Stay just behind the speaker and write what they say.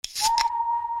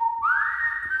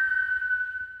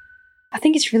I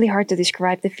think it's really hard to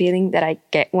describe the feeling that I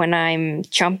get when I'm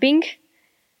jumping.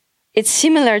 It's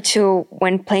similar to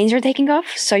when planes are taking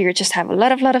off. So you just have a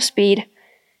lot of speed,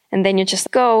 and then you just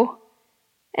go,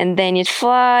 and then you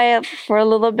fly up for a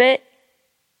little bit,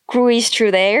 cruise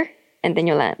through the air, and then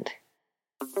you land.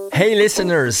 Hey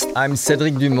listeners, I'm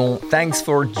Cédric Dumont. Thanks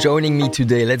for joining me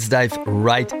today. Let's dive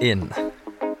right in.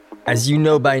 As you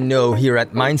know by now, here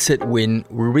at Mindset Win,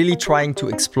 we're really trying to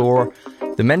explore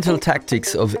the mental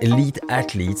tactics of elite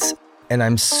athletes. And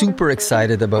I'm super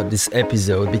excited about this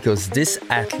episode because this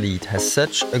athlete has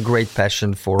such a great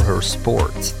passion for her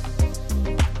sport.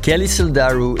 Kelly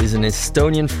Sildaru is an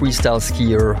Estonian freestyle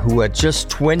skier who at just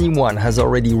 21 has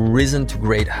already risen to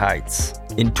great heights.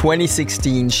 In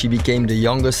 2016, she became the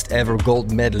youngest ever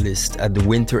gold medalist at the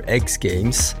Winter X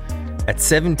Games. At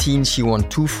 17, she won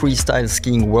 2 freestyle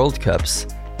skiing World Cups.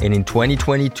 And in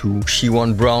 2022, she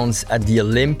won bronze at the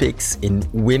Olympics in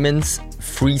women's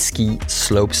free ski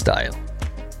slopestyle.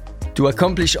 To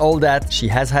accomplish all that, she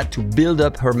has had to build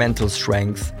up her mental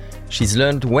strength. She's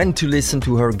learned when to listen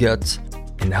to her gut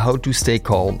and how to stay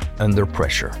calm under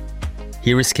pressure.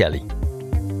 Here is Kelly.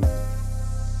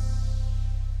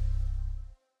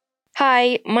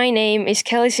 Hi, my name is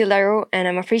Kelly Sildaru and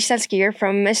I'm a freestyle skier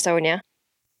from Estonia.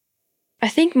 I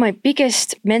think my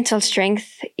biggest mental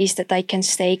strength is that I can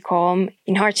stay calm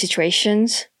in hard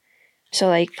situations.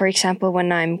 So for example,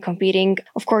 when I'm competing,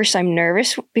 of course I'm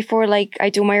nervous before I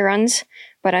do my runs,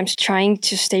 but I'm trying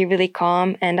to stay really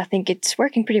calm and I think it's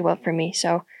working pretty well for me.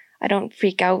 So I don't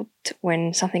freak out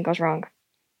when something goes wrong.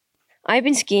 I've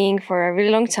been skiing for a really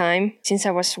long time, since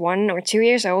I was 1 or 2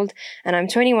 years old, and I'm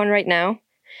 21 right now.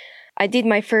 I did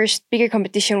my first bigger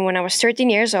competition when I was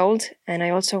 13 years old, and I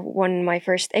also won my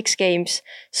first X Games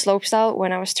slopestyle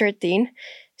when I was 13.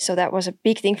 So that was a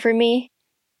big thing for me.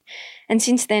 And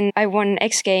since then, I won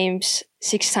X Games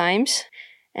 6 times,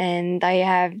 and I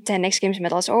have 10 X Games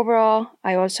medals overall.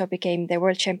 I also became the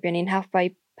world champion in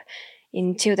halfpipe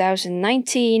in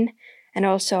 2019, and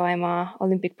also I'm an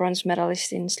Olympic bronze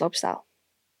medalist in slopestyle.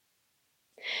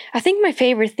 I think my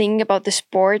favorite thing about the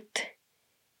sport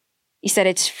is that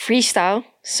it's freestyle,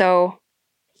 so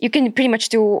you can pretty much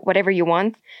do whatever you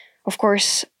want. Of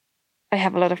course, I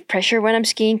have a lot of pressure when I'm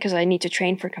skiing because I need to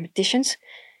train for competitions,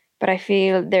 but I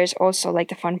feel there's also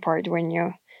the fun part when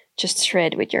you just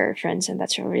shred with your friends, and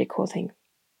that's a really cool thing.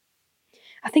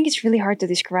 I think it's really hard to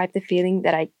describe the feeling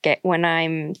that I get when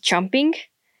I'm jumping.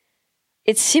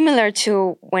 It's similar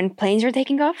to when planes are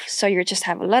taking off, so you just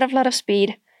have a lot of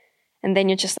speed, and then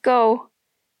you just go,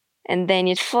 and then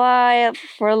you fly up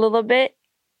for a little bit,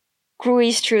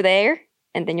 cruise through the air,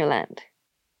 and then you land.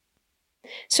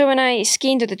 So when I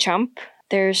ski into the jump,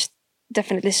 there's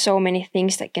definitely so many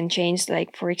things that can change,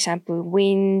 for example,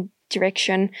 wind,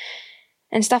 direction,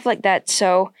 and stuff like that.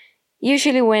 So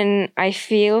usually when I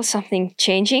feel something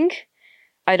changing,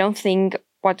 I don't think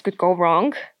what could go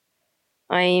wrong.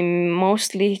 I'm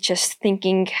mostly just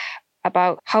thinking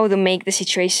about how to make the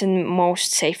situation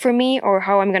most safe for me, or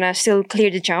how I'm gonna still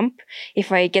clear the jump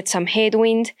if I get some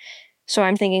headwind. So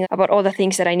I'm thinking about all the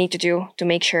things that I need to do to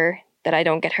make sure that I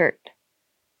don't get hurt.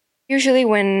 Usually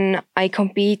when I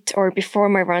compete or before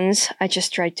my runs, I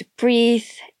just try to breathe.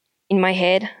 In my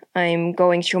head, I'm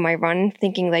going through my run,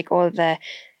 thinking all the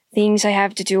things I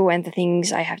have to do and the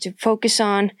things I have to focus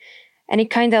on. And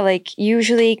it kind of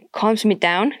usually calms me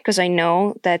down because I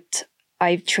know that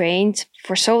I've trained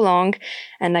for so long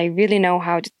and I really know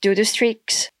how to do these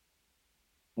tricks.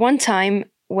 One time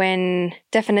when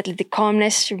definitely the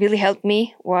calmness really helped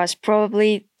me was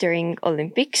probably during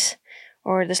Olympics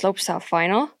or the slopestyle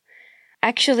final.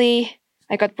 Actually,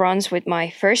 I got bronze with my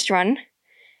first run,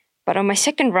 but on my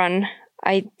second run,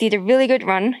 I did a really good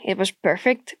run. It was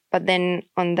perfect, but then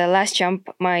on the last jump,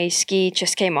 my ski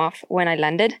just came off when I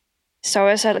landed. So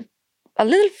I was a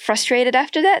little frustrated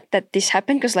after that this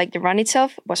happened because the run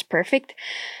itself was perfect.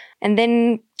 And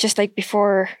then just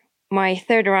before my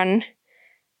third run,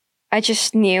 I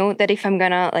just knew that if I'm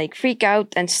gonna freak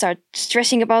out and start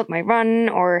stressing about my run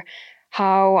or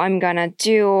how I'm gonna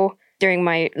do during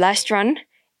my last run,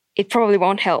 it probably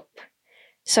won't help.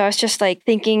 So I was just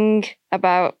thinking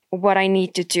about what I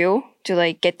need to do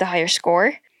to get the higher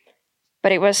score.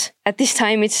 But it was, at this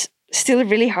time, it's still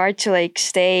really hard to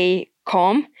stay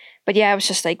calm. But yeah, I was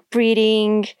just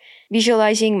breathing,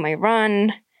 visualizing my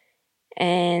run,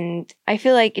 and I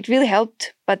feel it really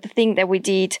helped. But the thing that we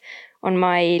did on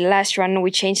my last run,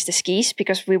 we changed the skis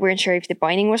because we weren't sure if the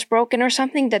binding was broken or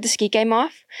something, that the ski came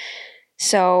off.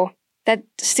 So that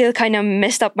still kind of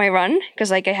messed up my run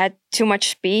because I had too much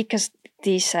speed because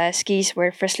these skis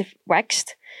were freshly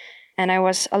waxed. And I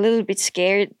was a little bit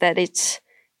scared that it's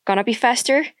gonna be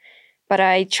faster. but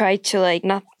I try to like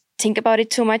not think about it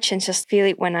too much and just feel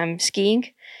it when I'm skiing.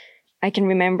 I can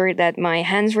remember that my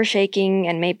hands were shaking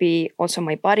and maybe also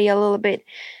my body a little bit.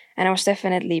 And I was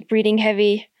definitely breathing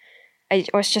heavy. I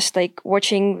was just like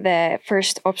watching the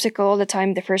first obstacle all the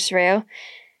time, the first rail,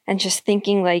 and just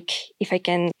thinking like if I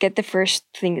can get the first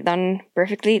thing done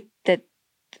perfectly, that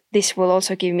this will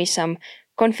also give me some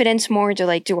confidence more to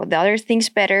like do the other things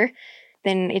better.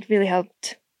 Then it really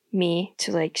helped me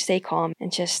to like stay calm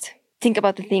and just think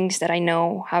about the things that I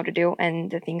know how to do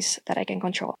and the things that I can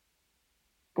control.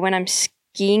 When I'm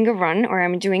skiing a run or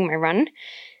I'm doing my run,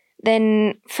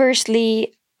 then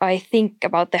firstly, I think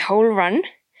about the whole run.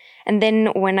 And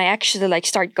then when I actually like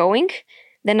start going,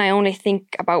 then I only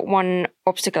think about one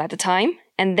obstacle at a time.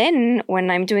 And then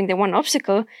when I'm doing the one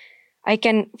obstacle, I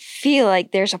can feel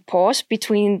like there's a pause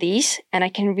between these and I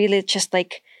can really just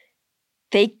like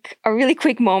take a really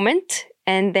quick moment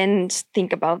and then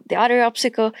think about the other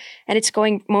obstacle. And it's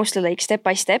going mostly like step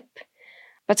by step.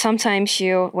 But sometimes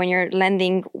when you're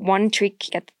landing one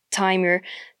trick at a time, you're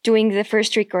doing the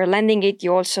first trick or landing it,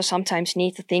 you also sometimes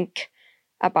need to think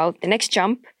about the next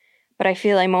jump. But I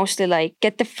feel I mostly like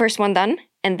get the first one done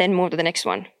and then move to the next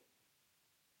one.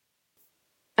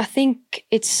 I think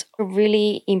it's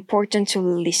really important to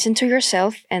listen to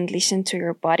yourself and listen to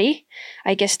your body.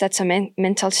 I guess that's a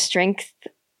mental strength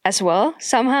as well,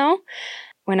 somehow.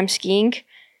 When I'm skiing,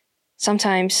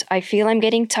 sometimes I feel I'm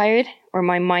getting tired or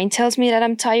my mind tells me that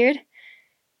I'm tired.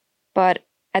 But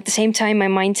at the same time, my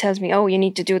mind tells me, oh, you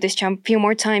need to do this jump a few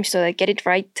more times so that I get it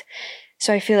right.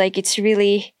 So I feel like it's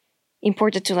really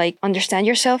important to like understand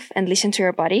yourself and listen to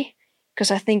your body.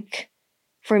 Because I think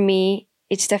for me,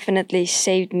 it's definitely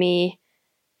saved me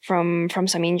from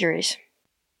some injuries.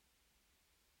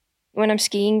 When I'm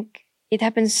skiing, it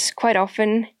happens quite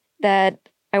often that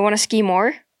I want to ski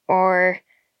more, or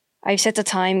I've set a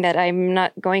time that I'm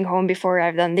not going home before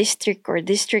I've done this trick or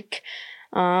this trick.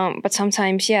 But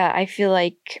sometimes, I feel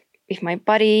like if my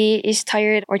body is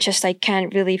tired or just I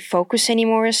can't really focus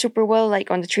anymore super well, like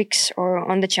on the tricks or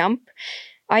on the jump,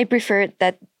 I prefer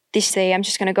that this day I'm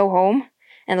just going to go home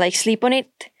and like sleep on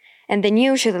it. And then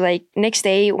usually like next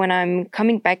day when I'm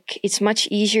coming back, it's much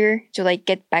easier to like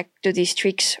get back to these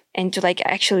tricks and to like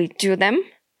actually do them.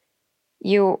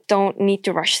 You don't need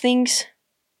to rush things,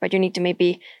 but you need to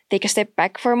maybe take a step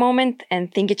back for a moment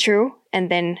and think it through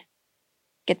and then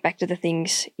get back to the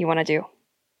things you want to do.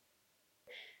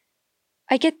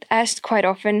 I get asked quite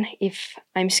often if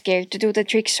I'm scared to do the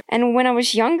tricks. And when I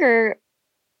was younger,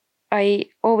 I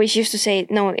always used to say,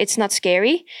 no, it's not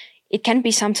scary. It can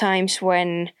be sometimes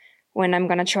when I'm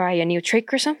going to try a new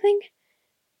trick or something.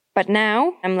 But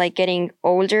now I'm like getting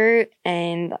older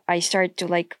and I start to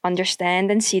like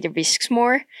understand and see the risks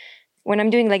more. When I'm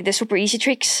doing like the super easy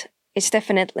tricks, it's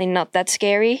definitely not that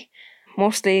scary.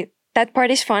 Mostly that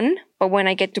part is fun. But when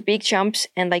I get to big jumps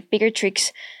and like bigger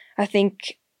tricks, I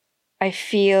think I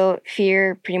feel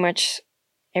fear pretty much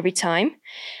every time.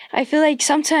 I feel like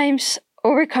sometimes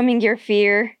overcoming your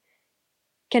fear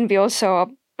can be also a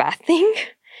bad thing.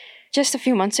 Just a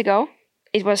few months ago,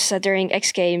 it was during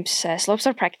X Games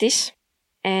slopestyle practice.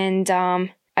 And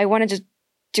I wanted to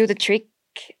do the trick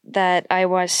that I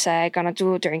was going to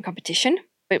do during competition.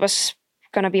 It was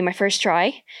going to be my first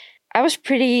try. I was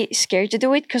pretty scared to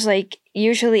do it because like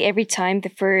usually every time, the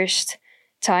first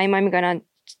time I'm going to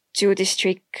do this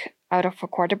trick out of a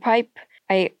quarter pipe,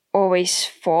 I always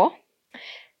fall.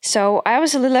 So I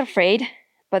was a little afraid,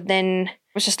 but then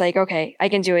I was just like, okay, I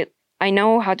can do it. I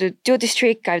know how to do this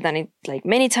trick. I've done it like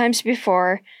many times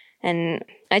before and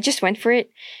I just went for it.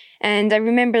 And I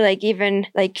remember like even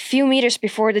like few meters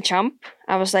before the jump,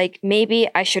 I was like, maybe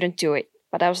I shouldn't do it.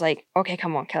 But I was like, okay,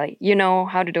 come on, Kelly, you know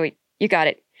how to do it. You got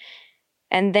it.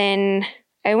 And then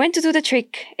I went to do the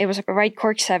trick. It was a right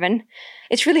cork 7.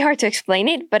 It's really hard to explain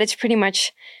it, but it's pretty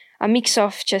much a mix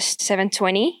of just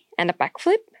 720 and a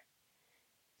backflip.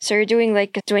 So you're doing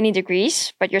like 20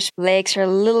 degrees, but your legs are a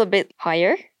little bit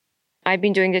higher. I've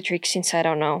been doing the trick since, I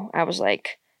don't know, I was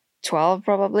like 12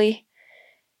 probably.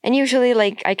 And usually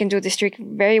like I can do this trick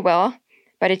very well,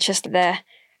 but it's just the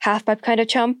half pipe kind of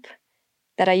jump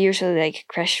that I usually like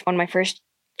crash on my first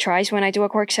tries when I do a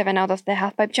cork 7 out of the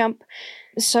half pipe jump.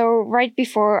 So right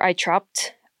before I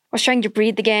dropped, I was trying to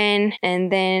breathe again.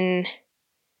 And then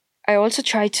I also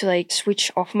tried to like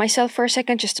switch off myself for a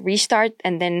second, just to restart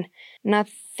and then not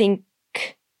think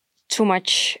too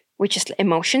much with just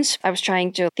emotions. I was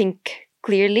trying to think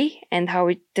clearly and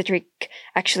how the trick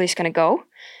actually is going to go.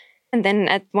 And then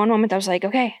at one moment I was like,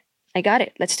 okay, I got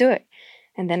it. Let's do it.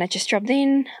 And then I just dropped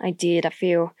in. I did a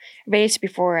few rails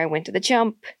before I went to the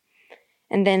jump.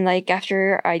 And then like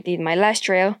after I did my last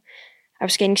rail, I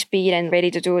was gaining speed and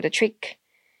ready to do the trick.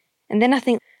 And then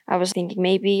I was thinking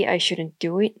maybe I shouldn't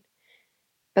do it.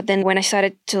 But then when I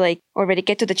started to like already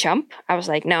get to the jump, I was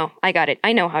like, no, I got it.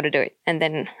 I know how to do it. And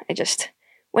then I just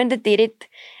went and did it.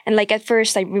 And like at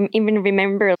first, I even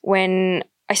remember when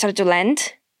I started to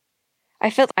land, I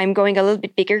felt I'm going a little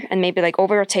bit bigger and maybe like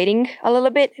over-rotating a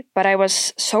little bit. But I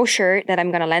was so sure that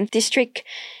I'm going to land this trick.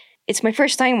 It's my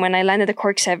first time when I landed the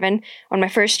cork 7 on my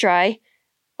first try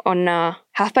on a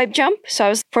half-pipe jump. So I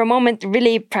was for a moment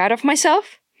really proud of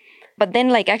myself. But then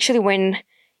like actually when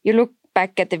you look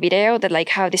back at the video that like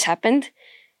how this happened,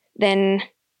 then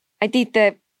I did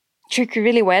the trick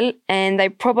really well and I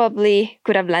probably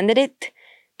could have landed it.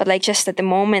 But like just at the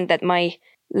moment that my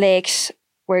legs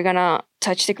were gonna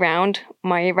touch the ground,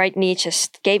 my right knee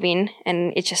just gave in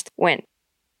and it just went.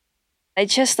 I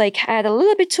just like had a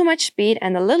little bit too much speed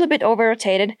and a little bit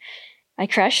over-rotated. I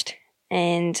crashed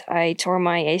and I tore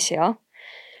my ACL.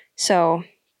 So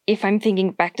if I'm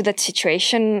thinking back to that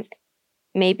situation,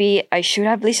 maybe I should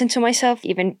have listened to myself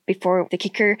even before the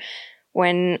kicker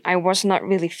when I was not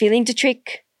really feeling the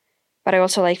trick. But I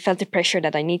also like felt the pressure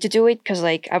that I need to do it because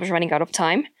like I was running out of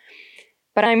time.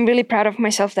 But I'm really proud of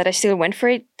myself that I still went for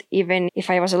it, even if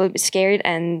I was a little bit scared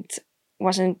and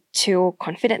wasn't too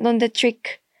confident on the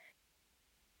trick.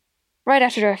 Right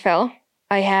after I fell,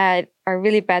 I had a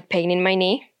really bad pain in my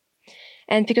knee.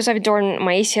 And because I've torn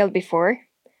my ACL before,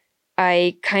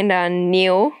 I kind of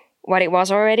knew what it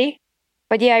was already.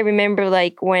 But yeah, I remember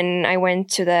like when I went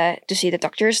to see the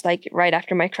doctors, like right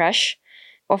after my crash,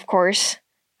 of course,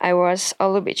 I was a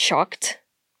little bit shocked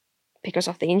because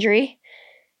of the injury.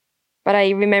 But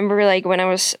I remember like when I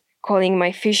was calling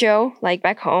my physio, like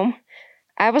back home,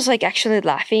 I was like actually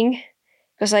laughing.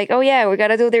 Because like, oh yeah, we got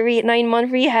to do the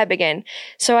 9-month rehab again.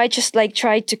 So I just like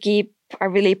tried to keep a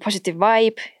really positive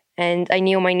vibe. And I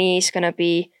knew my knee is going to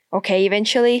be okay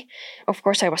eventually. Of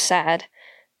course, I was sad.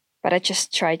 But I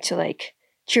just tried to like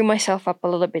cheer myself up a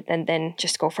little bit and then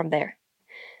just go from there.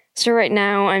 So right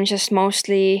now, I'm just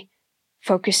mostly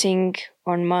focusing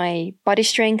on my body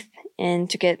strength and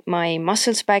to get my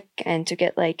muscles back and to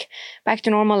get like back to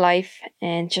normal life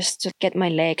and just to get my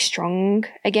legs strong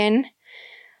again.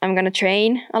 I'm going to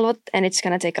train a lot and it's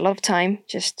going to take a lot of time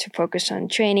just to focus on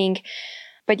training.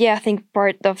 But yeah, I think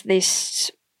part of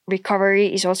this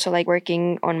recovery is also like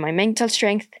working on my mental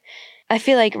strength. I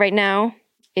feel like right now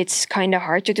it's kind of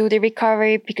hard to do the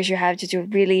recovery because you have to do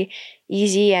really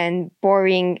easy and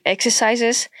boring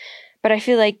exercises. But I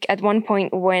feel like at one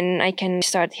point when I can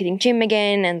start hitting gym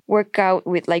again and work out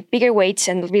with like bigger weights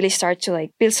and really start to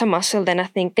like build some muscle, then I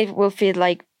think it will feel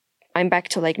like I'm back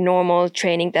to like normal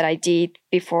training that I did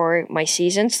before my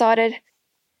season started.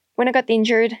 When I got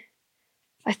injured,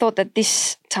 I thought that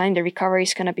this time the recovery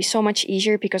is going to be so much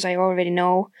easier because I already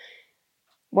know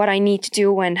what I need to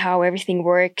do and how everything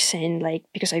works and like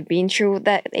because I've been through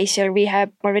that ACL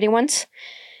rehab already once.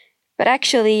 But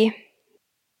actually,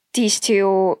 these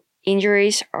two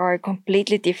injuries are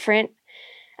completely different.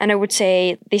 And I would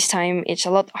say this time it's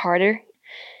a lot harder.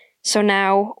 So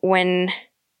now when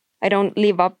I don't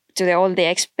live up to all the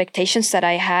expectations that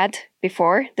I had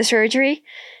before the surgery,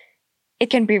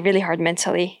 it can be really hard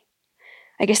mentally.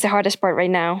 I guess the hardest part right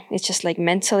now is just like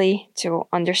mentally to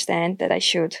understand that I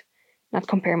should not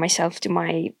compare myself to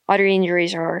my other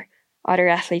injuries or other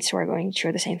athletes who are going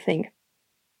through the same thing.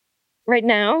 Right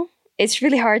now, it's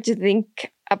really hard to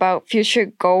think about future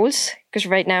goals because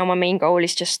right now my main goal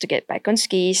is just to get back on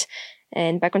skis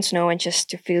and back on snow and just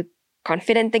to feel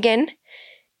confident again.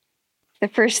 The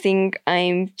first thing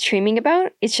I'm dreaming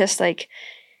about is just like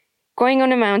going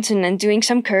on a mountain and doing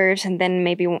some curves and then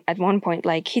maybe at one point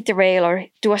like hit the rail or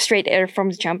do a straight air from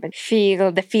the jump and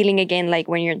feel the feeling again like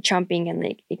when you're jumping and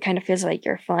like it kind of feels like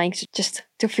you're flying. So just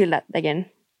to feel that again.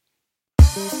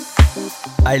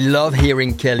 I love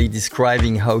hearing Kelly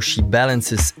describing how she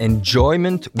balances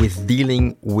enjoyment with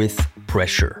dealing with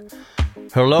pressure.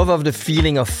 Her love of the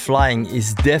feeling of flying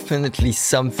is definitely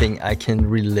something I can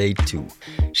relate to.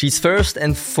 She's first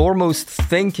and foremost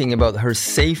thinking about her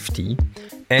safety,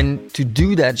 and to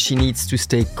do that she needs to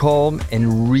stay calm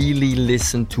and really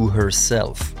listen to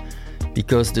herself,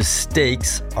 because the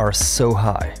stakes are so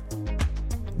high.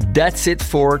 That's it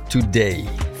for today.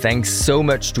 Thanks so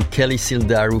much to Kelly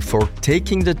Sildaru for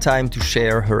taking the time to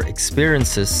share her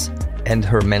experiences and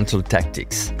her mental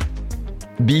tactics.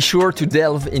 Be sure to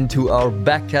delve into our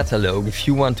back catalog if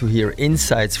you want to hear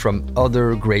insights from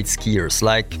other great skiers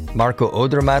like Marco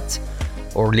Odermatt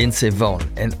or Lindsey Vonn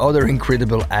and other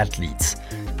incredible athletes.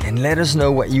 And let us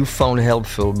know what you found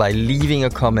helpful by leaving a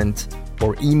comment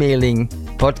or emailing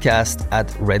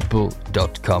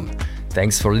podcast@redbull.com.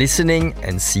 Thanks for listening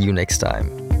and see you next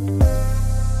time.